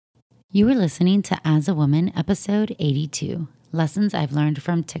You were listening to As a Woman, episode 82, Lessons I've Learned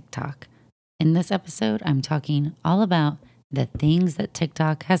from TikTok. In this episode, I'm talking all about the things that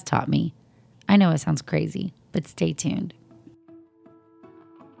TikTok has taught me. I know it sounds crazy, but stay tuned.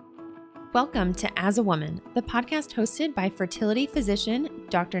 Welcome to As a Woman, the podcast hosted by fertility physician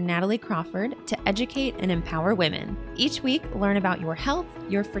Dr. Natalie Crawford to educate and empower women. Each week, learn about your health,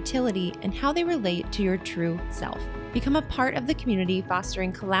 your fertility, and how they relate to your true self. Become a part of the community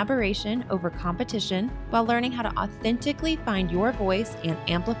fostering collaboration over competition while learning how to authentically find your voice and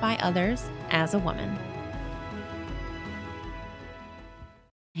amplify others as a woman.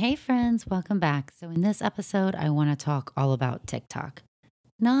 Hey friends, welcome back. So in this episode, I want to talk all about TikTok.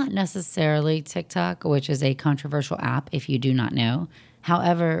 Not necessarily TikTok, which is a controversial app if you do not know.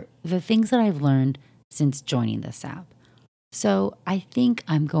 However, the things that I've learned since joining this app. So I think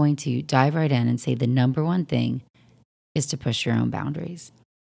I'm going to dive right in and say the number one thing is to push your own boundaries.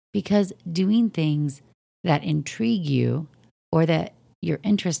 Because doing things that intrigue you or that you're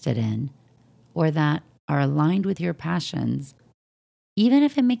interested in or that are aligned with your passions, even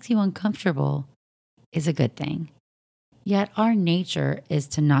if it makes you uncomfortable, is a good thing. Yet our nature is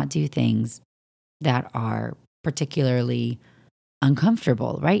to not do things that are particularly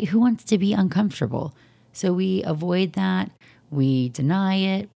uncomfortable, right? Who wants to be uncomfortable? So we avoid that, we deny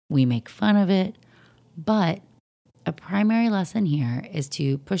it, we make fun of it. But a primary lesson here is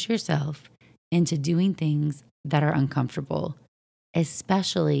to push yourself into doing things that are uncomfortable,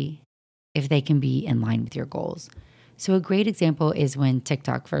 especially if they can be in line with your goals. So a great example is when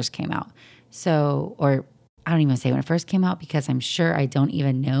TikTok first came out. Or I don't even say when it first came out because I'm sure I don't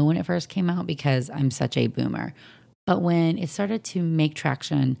even know when it first came out because I'm such a boomer. But when it started to make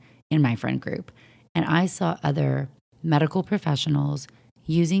traction in my friend group and I saw other medical professionals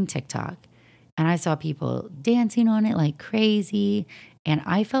using TikTok and I saw people dancing on it like crazy, and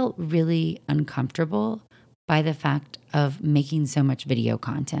I felt really uncomfortable by the fact of making so much video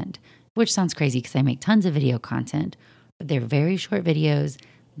content, which sounds crazy because I make tons of video content, but they're very short videos.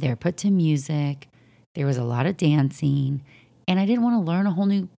 They're put to music. There was a lot of dancing, and I didn't want to learn a whole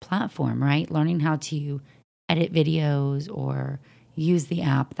new platform, right? Learning how to edit videos or use the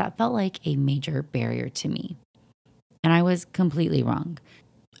app, that felt like a major barrier to me. And I was completely wrong.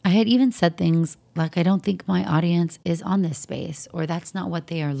 I had even said things like, I don't think my audience is on this space, or that's not what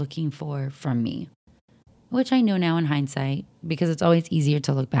they are looking for from me, which I know now in hindsight, because it's always easier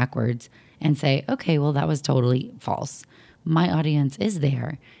to look backwards and say, okay, well, that was totally false. My audience is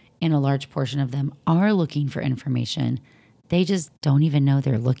there, and a large portion of them are looking for information. They just don't even know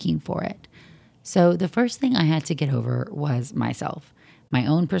they're looking for it. So the first thing I had to get over was myself, my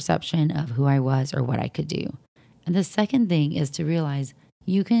own perception of who I was or what I could do. And the second thing is to realize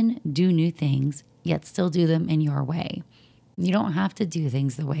you can do new things, yet still do them in your way. You don't have to do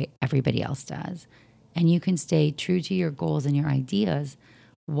things the way everybody else does. And you can stay true to your goals and your ideas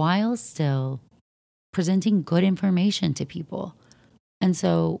while still presenting good information to people. And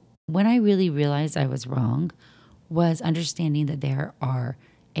so when I really realized I was wrong was understanding that there are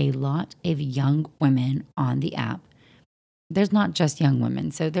a lot of young women on the app. There's not just young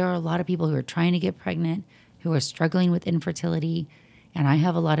women. So there are a lot of people who are trying to get pregnant, who are struggling with infertility. And I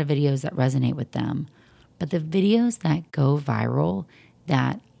have a lot of videos that resonate with them. But the videos that go viral,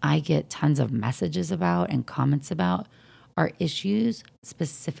 that I get tons of messages about and comments about, are issues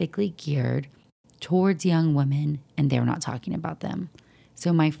specifically geared towards young women, and they're not talking about them.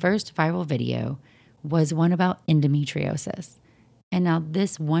 So my first viral video was one about endometriosis. And now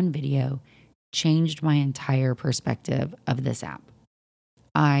this one video changed my entire perspective of this app.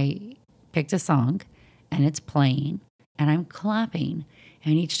 I picked a song and it's playing and I'm clapping.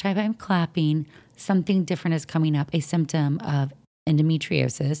 And each time I'm clapping, something different is coming up, a symptom of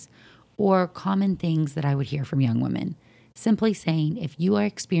endometriosis or common things that I would hear from young women. Simply saying, if you are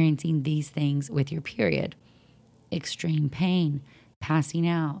experiencing these things with your period, extreme pain, passing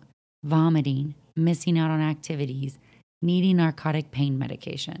out, vomiting, missing out on activities, needing narcotic pain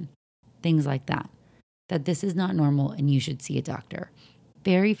medication, things like that, that this is not normal and you should see a doctor.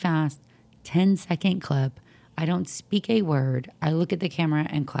 Very fast, 10-second clip. I don't speak a word. I look at the camera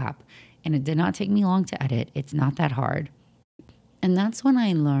and clap. And it did not take me long to edit. It's not that hard. And that's when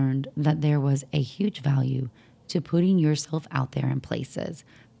I learned that there was a huge value to putting yourself out there in places,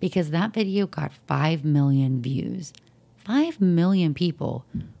 because that video got 5 million views. 5 million people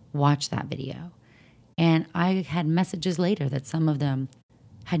watched that video. And I had messages later that some of them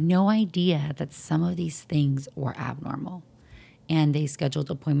had no idea that some of these things were abnormal. And they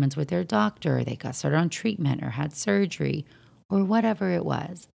scheduled appointments with their doctor, they got started on treatment or had surgery or whatever it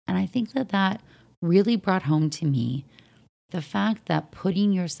was. And I think that that really brought home to me the fact that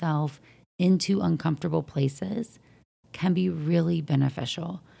putting yourself into uncomfortable places can be really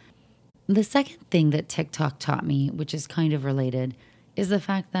beneficial. The second thing that TikTok taught me, which is kind of related, is the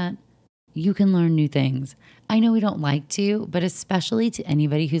fact that you can learn new things. I know we don't like to, but especially to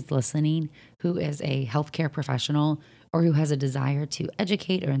anybody who's listening who is a healthcare professional or who has a desire to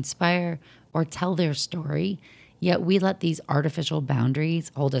educate or inspire or tell their story, yet we let these artificial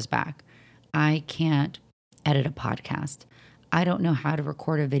boundaries hold us back. I can't edit a podcast. I don't know how to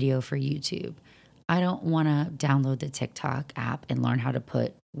record a video for YouTube. I don't want to download the TikTok app and learn how to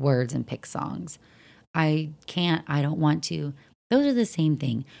put words and pick songs. I can't, I don't want to. Those are the same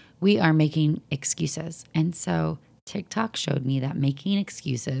thing. We are making excuses. And so TikTok showed me that making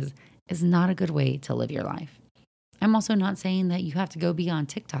excuses is not a good way to live your life. I'm also not saying that you have to go be on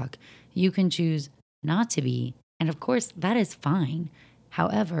TikTok. You can choose not to be. And of course, that is fine.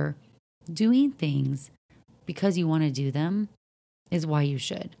 However, doing things because you want to do them is why you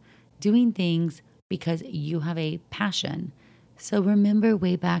should. Doing things because you have a passion. So remember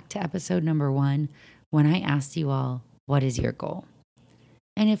way back to episode number 1 when I asked you all, what is your goal?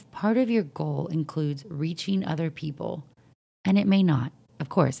 And if part of your goal includes reaching other people, and it may not, of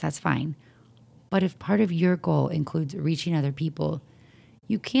course, that's fine. But if part of your goal includes reaching other people,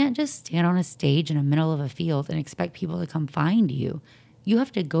 you can't just stand on a stage in the middle of a field and expect people to come find you. You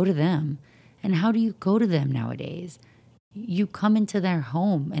have to go to them. And how do you go to them nowadays? You come into their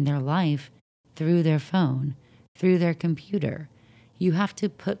home and their life through their phone, through their computer. You have to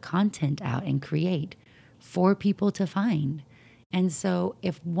put content out and create for people to find. And so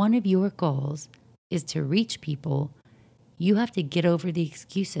if one of your goals is to reach people, you have to get over the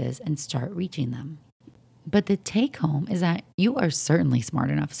excuses and start reaching them. But the take home is that you are certainly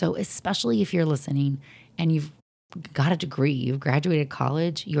smart enough. So especially if you're listening and you've got a degree, you've graduated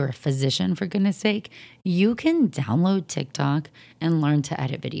college, you're a physician, for goodness sake, you can download TikTok and learn to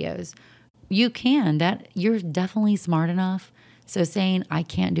edit videos. You can, that you're definitely smart enough. So saying I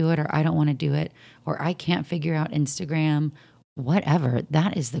can't do it or I don't want to do it or I can't figure out Instagram, whatever,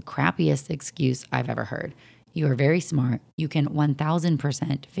 that is the crappiest excuse I've ever heard. You are very smart. You can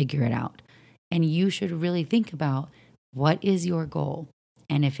 1000% figure it out. And you should really think about what is your goal.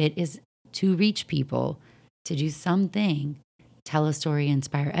 And if it is to reach people, to do something, tell a story,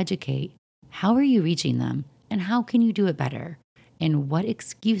 inspire, educate, how are you reaching them? And how can you do it better? And what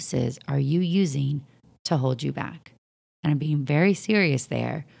excuses are you using to hold you back? And I'm being very serious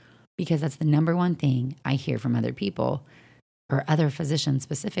there because that's the number one thing I hear from other people or other physicians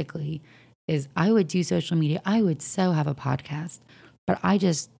specifically is I would do social media. I would so have a podcast, but I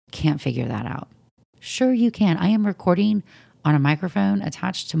just can't figure that out. Sure, you can. I am recording on a microphone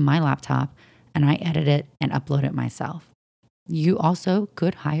attached to my laptop and I edit it and upload it myself. You also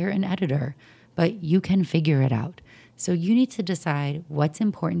could hire an editor, but you can figure it out. So you need to decide what's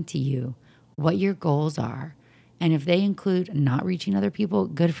important to you, what your goals are. And if they include not reaching other people,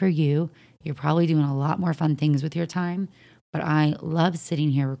 good for you. You're probably doing a lot more fun things with your time. But I love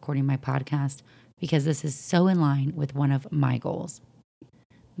sitting here recording my podcast because this is so in line with one of my goals.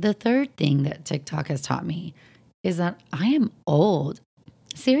 The third thing that TikTok has taught me is that I am old.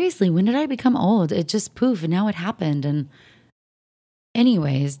 Seriously, when did I become old? It just poof, and now it happened. And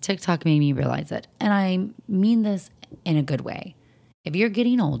anyways, TikTok made me realize it. And I mean this in a good way. If you're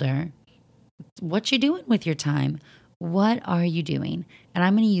getting older, what you doing with your time? What are you doing? And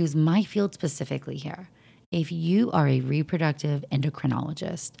I'm going to use my field specifically here. If you are a reproductive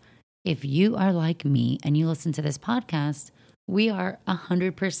endocrinologist, if you are like me and you listen to this podcast, we are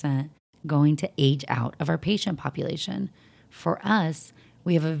 100% going to age out of our patient population. For us,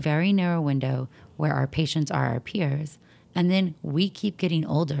 we have a very narrow window where our patients are our peers, and then we keep getting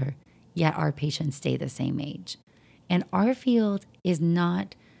older, yet our patients stay the same age. And our field is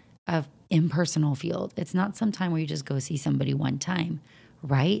not an impersonal field. It's not some time where you just go see somebody one time,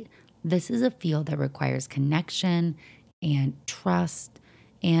 right? This is a field that requires connection and trust,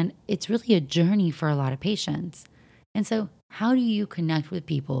 and it's really a journey for a lot of patients. And so how do you connect with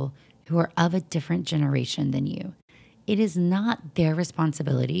people who are of a different generation than you? It is not their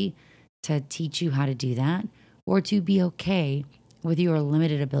responsibility to teach you how to do that or to be okay with your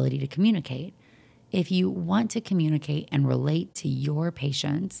limited ability to communicate. If you want to communicate and relate to your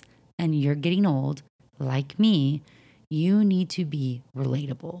patients and you're getting old, like me, you need to be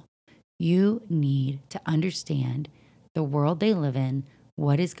relatable. You need to understand the world they live in,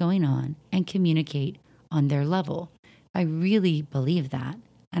 what is going on, and communicate on their level. I really believe that.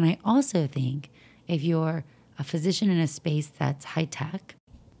 And I also think if you're a physician in a space that's high tech,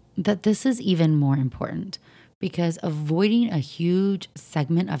 that this is even more important because avoiding a huge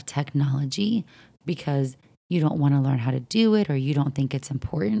segment of technology because you don't want to learn how to do it or you don't think it's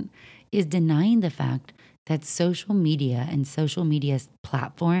important is denying the fact that social media and social media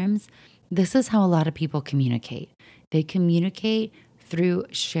platforms, this is how a lot of people communicate. They communicate through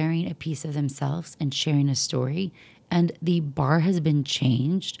sharing a piece of themselves and sharing a story. And the bar has been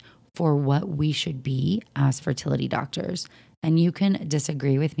changed for what we should be as fertility doctors. And you can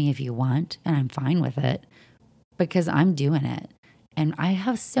disagree with me if you want, and I'm fine with it because I'm doing it. And I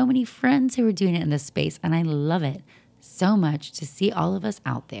have so many friends who are doing it in this space, and I love it so much to see all of us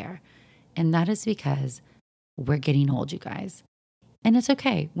out there. And that is because we're getting old, you guys. And it's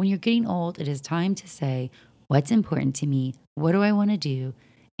okay. When you're getting old, it is time to say, what's important to me? What do I want to do?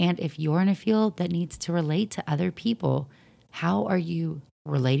 And if you're in a field that needs to relate to other people, how are you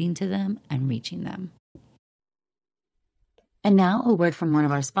relating to them and reaching them? And now a word from one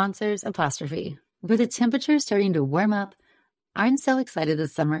of our sponsors, Apostrophe. With the temperature starting to warm up, I'm so excited the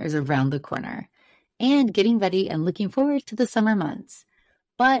summer is around the corner and getting ready and looking forward to the summer months.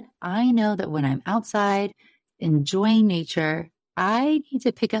 But I know that when I'm outside enjoying nature, I need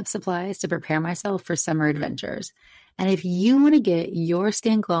to pick up supplies to prepare myself for summer adventures. And if you want to get your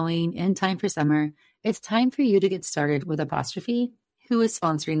skin glowing in time for summer, it's time for you to get started with Apostrophe, who is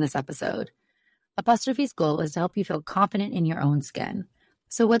sponsoring this episode. Apostrophe's goal is to help you feel confident in your own skin.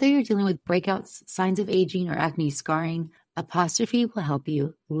 So whether you're dealing with breakouts, signs of aging, or acne scarring, Apostrophe will help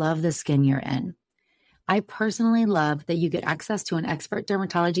you love the skin you're in. I personally love that you get access to an expert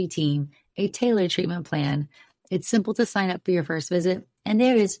dermatology team, a tailored treatment plan. It's simple to sign up for your first visit, and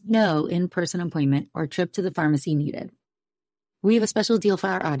there is no in-person appointment or trip to the pharmacy needed. We have a special deal for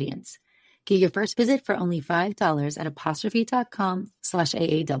our audience. Get your first visit for only $5 at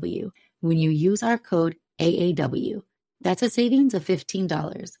apostrophe.com/AAW when you use our code AAW. That's a savings of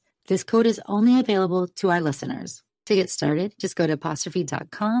 $15. This code is only available to our listeners. To get started, just go to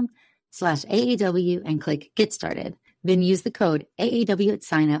apostrophe.com/AAW and click Get Started. Then use the code AAW at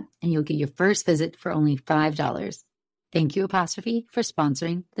sign up and you'll get your first visit for only $5. Thank you, Apostrophe, for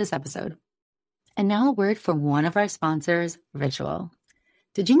sponsoring this episode. And now a word from one of our sponsors, Ritual.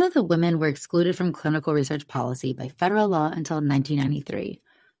 Did you know that women were excluded from clinical research policy by federal law until 1993?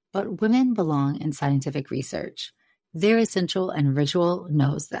 But women belong in scientific research. They're essential, and Ritual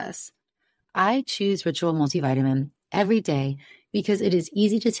knows this. I choose Ritual multivitamin every day because it is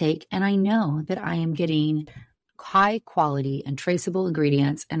easy to take, and I know that I am getting high quality and traceable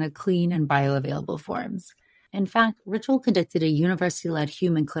ingredients in a clean and bioavailable forms. In fact, Ritual conducted a university-led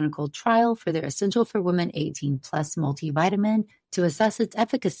human clinical trial for their Essential for Women 18 Plus multivitamin to assess its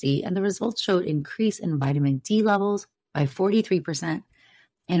efficacy, and the results showed increase in vitamin D levels by 43%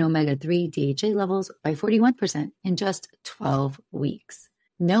 and omega-3 DHA levels by 41% in just 12 weeks.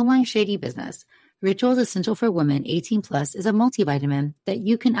 No my shady business. Ritual's Essential for Women 18 Plus is a multivitamin that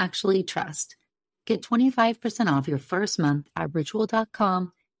you can actually trust. Get 25% off your first month at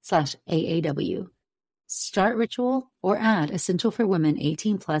ritual.com/AAW. Start Ritual or add Essential for Women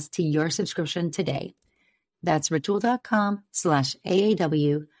 18 Plus to your subscription today. That's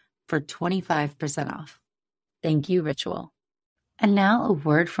ritual.com/AAW for 25% off. Thank you, Ritual. And now a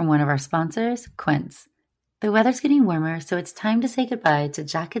word from one of our sponsors, Quince. The weather's getting warmer, so it's time to say goodbye to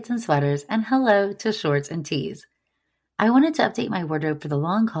jackets and sweaters and hello to shorts and tees. I wanted to update my wardrobe for the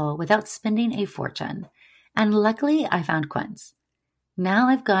long haul without spending a fortune, and luckily I found Quince. Now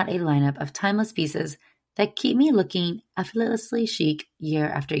I've got a lineup of timeless pieces that keep me looking effortlessly chic year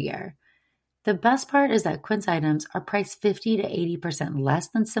after year. The best part is that Quince items are priced 50 to 80% less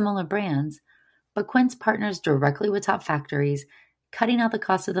than similar brands, but Quince partners directly with top factories, cutting out the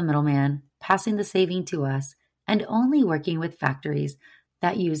cost of the middleman, passing the saving to us, and only working with factories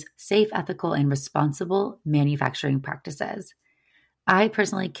that use safe, ethical, and responsible manufacturing practices. I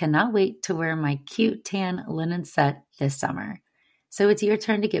personally cannot wait to wear my cute tan linen set this summer. So it's your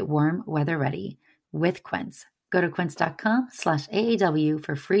turn to get warm weather ready with Quince. Go to quince.com/AAW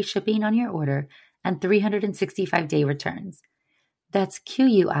for free shipping on your order and 365-day returns. That's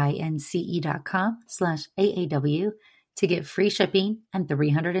QUINCE.com/AAW to get free shipping and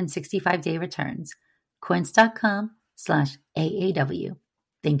 365-day returns. Quince.com/AAW.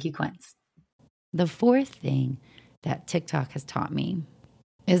 Thank you, Quince. The fourth thing that TikTok has taught me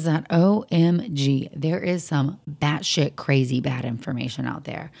is that OMG, there is some batshit crazy bad information out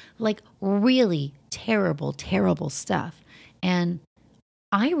there. Like really terrible, terrible stuff. And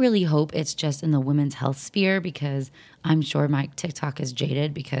I really hope it's just in the women's health sphere because I'm sure my TikTok is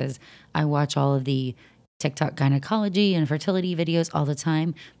jaded because I watch all of the TikTok gynecology and fertility videos all the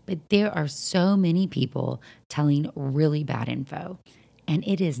time. But there are so many people telling really bad info. And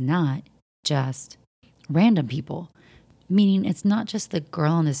it is not just random people. Meaning it's not just the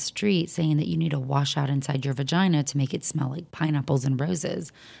girl on the street saying that you need to wash out inside your vagina to make it smell like pineapples and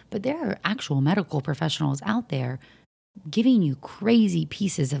roses, but there are actual medical professionals out there giving you crazy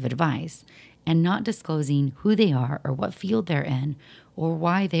pieces of advice and not disclosing who they are or what field they're in or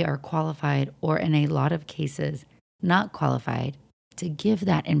why they are qualified, or in a lot of cases, not qualified to give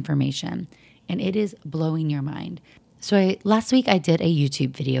that information. And it is blowing your mind. So last week I did a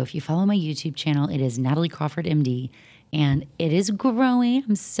YouTube video. If you follow my YouTube channel, it is Natalie Crawford MD, and it is growing.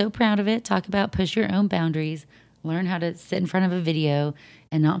 I'm so proud of it. Talk about push your own boundaries, learn how to sit in front of a video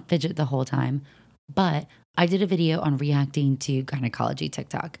and not fidget the whole time. But I did a video on reacting to gynecology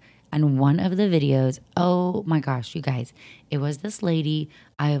TikTok. And one of the videos, oh my gosh, you guys, it was this lady.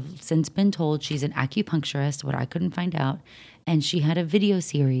 I have since been told she's an acupuncturist, what I couldn't find out. And she had a video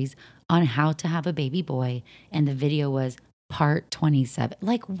series on how to have a baby boy. And the video was part 27.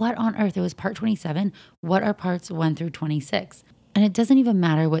 Like, what on earth? It was part 27. What are parts 1 through 26? And it doesn't even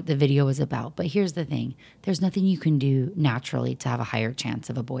matter what the video was about. But here's the thing. There's nothing you can do naturally to have a higher chance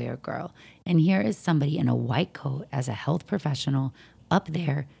of a boy or girl. And here is somebody in a white coat as a health professional up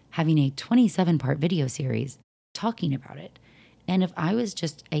there having a 27-part video series talking about it. And if I was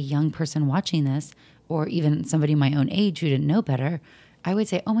just a young person watching this, or even somebody my own age who didn't know better, I would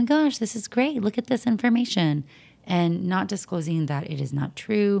say, oh my gosh, this is great. Look at this information. And not disclosing that it is not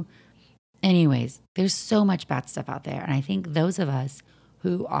true. Anyways, there's so much bad stuff out there. And I think those of us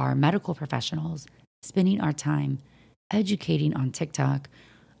who are medical professionals spending our time educating on TikTok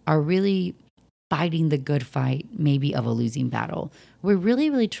are really fighting the good fight, maybe of a losing battle. We're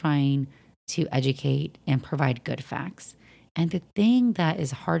really trying to educate and provide good facts. And the thing that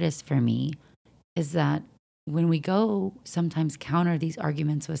is hardest for me is that when we go sometimes counter these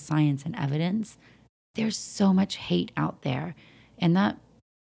arguments with science and evidence, there's so much hate out there. And that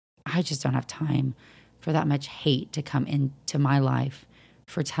I just don't have time for that much hate to come into my life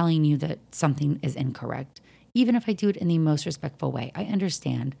for telling you that something is incorrect. Even if I do it in the most respectful way, I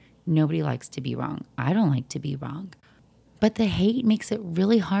understand nobody likes to be wrong. I don't like to be wrong. But the hate makes it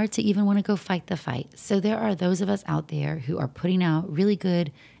really hard to even want to go fight the fight. So there are those of us out there who are putting out really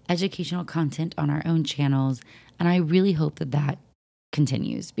good educational content on our own channels. And I really hope that that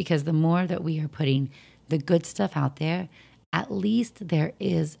continues, because the more that we are putting the good stuff out there, at least there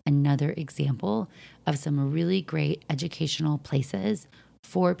is another example of some really great educational places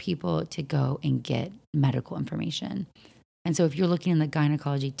for people to go and get medical information. And so if you're looking in the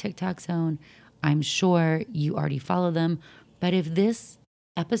gynecology TikTok zone, I'm sure you already follow them. But if this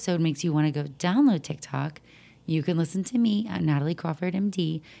episode makes you want to go download TikTok, you can listen to me at Natalie Crawford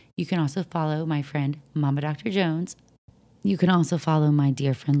MD. You can also follow my friend Mama Dr. Jones. You can also follow my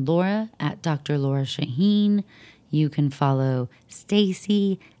dear friend Laura at Dr. Laura Shaheen. You can follow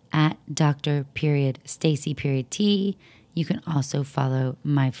Stacy at Dr.Stacy.T. You can also follow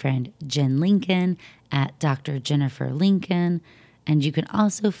my friend Jen Lincoln at Dr. Jennifer Lincoln. And you can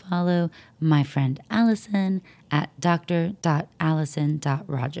also follow my friend Allison at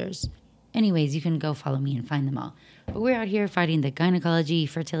dr.allison.rogers. Anyways, you can go follow me and find them all. But we're out here fighting the gynecology,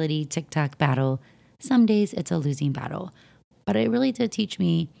 fertility, TikTok battle. Some days it's a losing battle. But it really did teach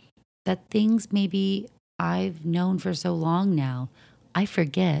me that things maybe I've known for so long now, I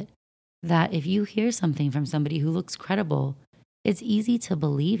forget that if you hear something from somebody who looks credible, it's easy to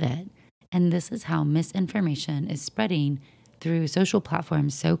believe it. And this is how misinformation is spreading through social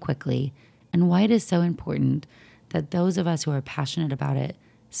platforms so quickly, and why it is so important that those of us who are passionate about it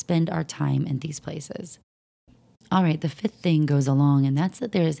spend our time in these places. All right, the fifth thing goes along, and that's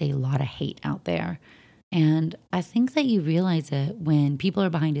that there is a lot of hate out there. And I think that you realize it when people are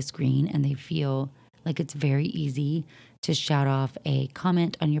behind a screen and they feel like it's very easy to shout off a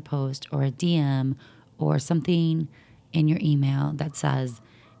comment on your post or a DM or something in your email that says,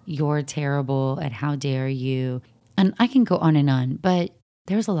 you're terrible and how dare you. And I can go on, but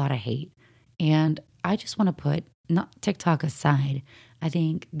there's a lot of hate. And I just want to put not TikTok aside. I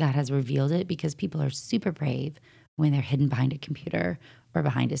think that has revealed it because people are super brave when they're hidden behind a computer or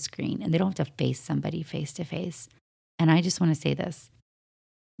behind a screen and they don't have to face somebody face to face. And I just want to say this.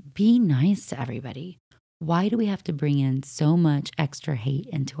 Be nice to everybody. Why do we have to bring in so much extra hate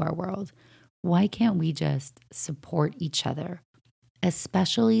into our world? Why can't we just support each other?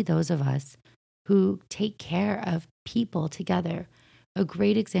 Especially those of us who take care of people together. A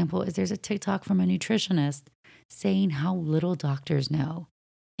great example is there's a TikTok from a nutritionist saying how little doctors know.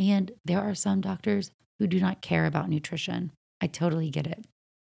 And there are some doctors who do not care about nutrition. I totally get it.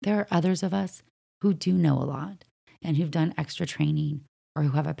 There are others of us who do know a lot and who've done extra training or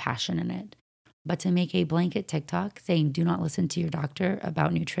who have a passion in it. But to make a blanket TikTok saying do not listen to your doctor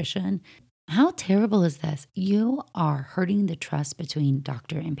about nutrition How terrible is this? You are hurting the trust between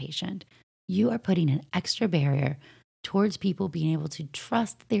doctor and patient. You are putting an extra barrier towards people being able to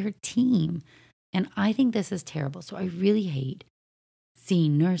trust their team. And I think this is terrible. So I really hate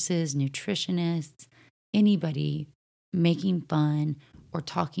seeing nurses, nutritionists, anybody making fun or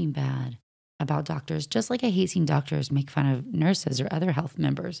talking bad about doctors, just like I hate seeing doctors make fun of nurses or other health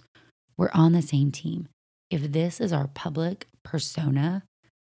members. We're on the same team. If this is our public persona,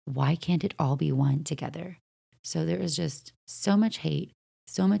 why can't it all be one together? So there is just so much hate,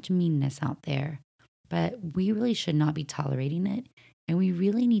 so much meanness out there, but we really should not be tolerating it. And we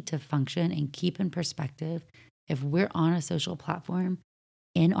really need to function and keep in perspective if we're on a social platform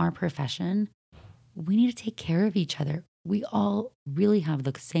in our profession, we need to take care of each other. We all really have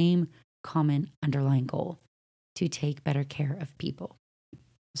the same common underlying goal to take better care of people.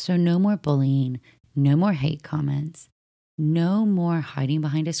 So, no more bullying, no more hate comments, no more hiding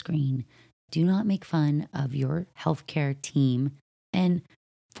behind a screen. Do not make fun of your healthcare team. And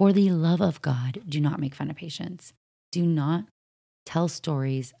for the love of God, do not make fun of patients. Do not tell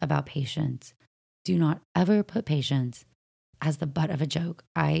stories about patients. Do not ever put patients as the butt of a joke.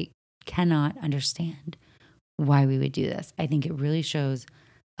 I cannot understand why we would do this. I think it really shows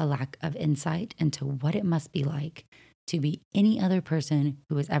a lack of insight into what it must be like to be any other person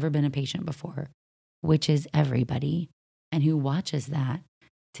who has ever been a patient before, which is everybody, and who watches that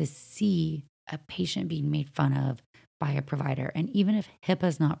to see a patient being made fun of by a provider. And even if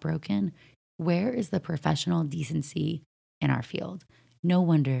HIPAA's not broken, where is the professional decency in our field? No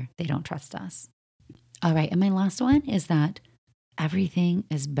wonder they don't trust us. All right. And my last one is that everything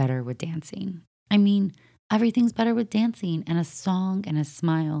is better with dancing. I mean, everything's better with dancing and a song and a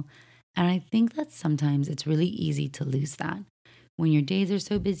smile. And I think that sometimes it's really easy to lose that when your days are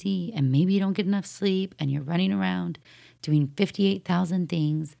so busy and maybe you don't get enough sleep and you're running around doing 58,000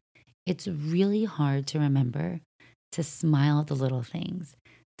 things. It's really hard to remember to smile at the little things,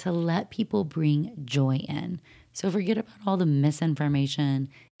 to let people bring joy in. So forget about all the misinformation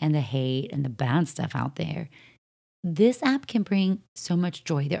and the hate and the bad stuff out there. This app can bring so much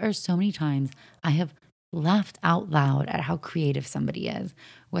joy. There are so many times I have laughed out loud at how creative somebody is,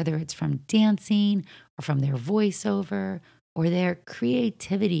 whether it's from dancing or from their voiceover or their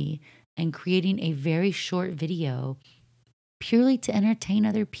creativity and creating a very short video purely to entertain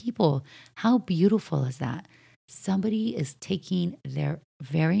other people. How beautiful is that? Somebody is taking their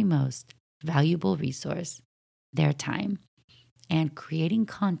very most valuable resource, their time, and creating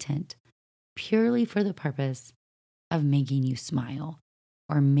content purely for the purpose of making you smile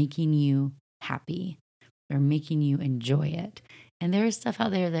or making you happy or making you enjoy it. And there is stuff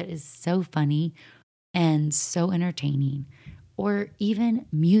out there that is so funny and so entertaining, or even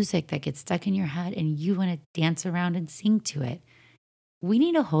music that gets stuck in your head and you want to dance around and sing to it. We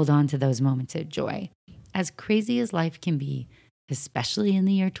need to hold on to those moments of joy. As crazy as life can be, especially in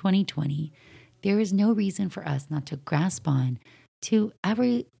the year 2020, there is no reason for us not to grasp on to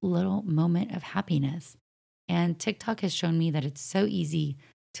every little moment of happiness. And TikTok has shown me that it's so easy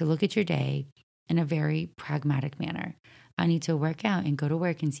to look at your day in a very pragmatic manner. I need to work out and go to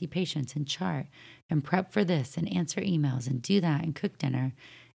work and see patients and chart and prep for this and answer emails and do that and cook dinner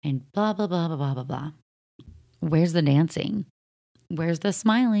and blah, blah, blah, blah, blah, blah, blah. Where's the dancing? Where's the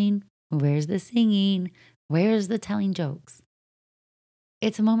smiling? Where's the singing? Where's the telling jokes?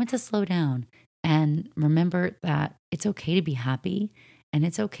 It's a moment to slow down and remember that it's okay to be happy and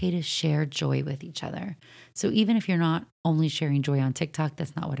it's okay to share joy with each other. So even if you're not only sharing joy on TikTok,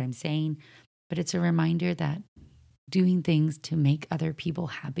 that's not what I'm saying, but it's a reminder that doing things to make other people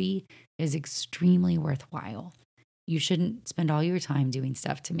happy is extremely worthwhile. You shouldn't spend all your time doing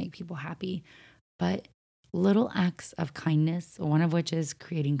stuff to make people happy, but little acts of kindness, one of which is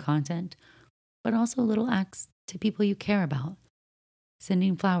creating content, but also little acts to people you care about.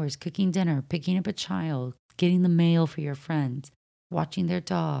 Sending flowers, cooking dinner, picking up a child, getting the mail for your friends, watching their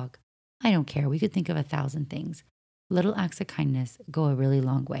dog. I don't care. We could think of 1,000 things. Little acts of kindness go a really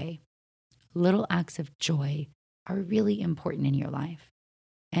long way. Little acts of joy are really important in your life.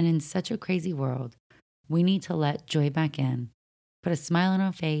 And in such a crazy world, we need to let joy back in, put a smile on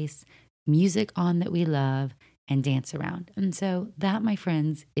our face, music on that we love, and dance around. And so that, my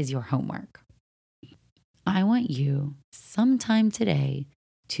friends, is your homework. I want you sometime today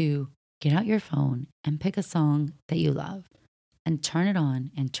to get out your phone and pick a song that you love and turn it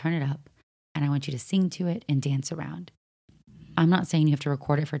on and turn it up. And I want you to sing to it and dance around. I'm not saying you have to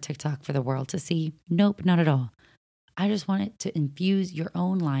record it for TikTok for the world to see. Nope, not at all. I just want it to infuse your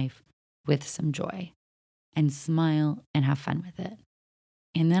own life with some joy and smile and have fun with it.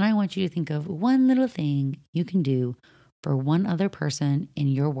 And then I want you to think of one little thing you can do for one other person in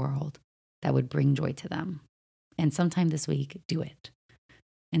your world that would bring joy to them. And sometime this week, do it.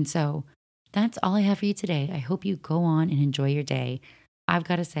 And so that's all I have for you today. I hope you go on and enjoy your day. I've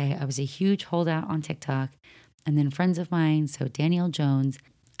got to say, I was a huge holdout on TikTok. And then friends of mine, so Danielle Jones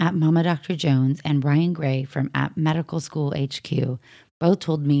at Mama Dr. Jones and Ryan Gray from at Medical School HQ, both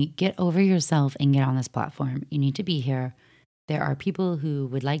told me, get over yourself and get on this platform. You need to be here. There are people who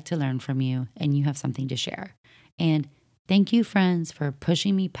would like to learn from you, and you have something to share. And thank you, friends, for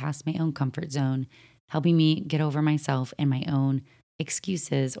pushing me past my own comfort zone, helping me get over myself and my own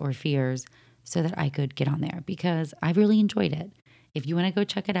excuses or fears so that I could get on there, because I really enjoyed it. If you want to go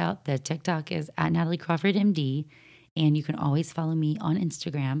check it out, the TikTok is at Natalie Crawford MD, and you can always follow me on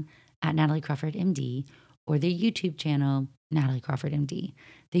Instagram at Natalie Crawford MD, or the YouTube channel, Natalie Crawford MD.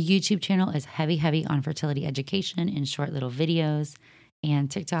 The YouTube channel is heavy on fertility education and short little videos, and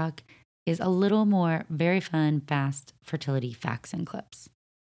TikTok is a little more very fun, fast fertility facts and clips.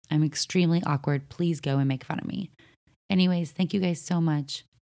 I'm extremely awkward. Please go and make fun of me. Anyways, thank you guys so much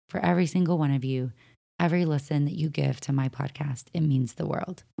for every single one of you. Every listen that you give to my podcast, it means the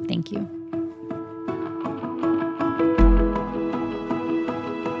world. Thank you.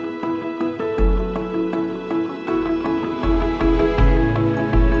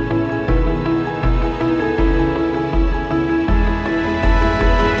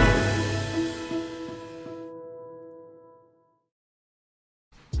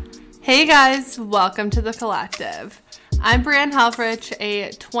 Hey guys, welcome to The Collective. I'm Brianne Helfrich, a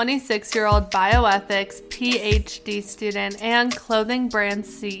 26-year-old bioethics PhD student and clothing brand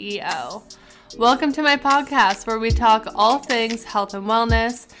CEO. Welcome to my podcast where we talk all things health and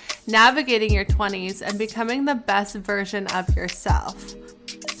wellness, navigating your 20s, and becoming the best version of yourself.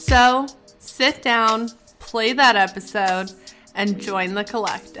 So, sit down, play that episode, and join The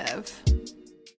Collective.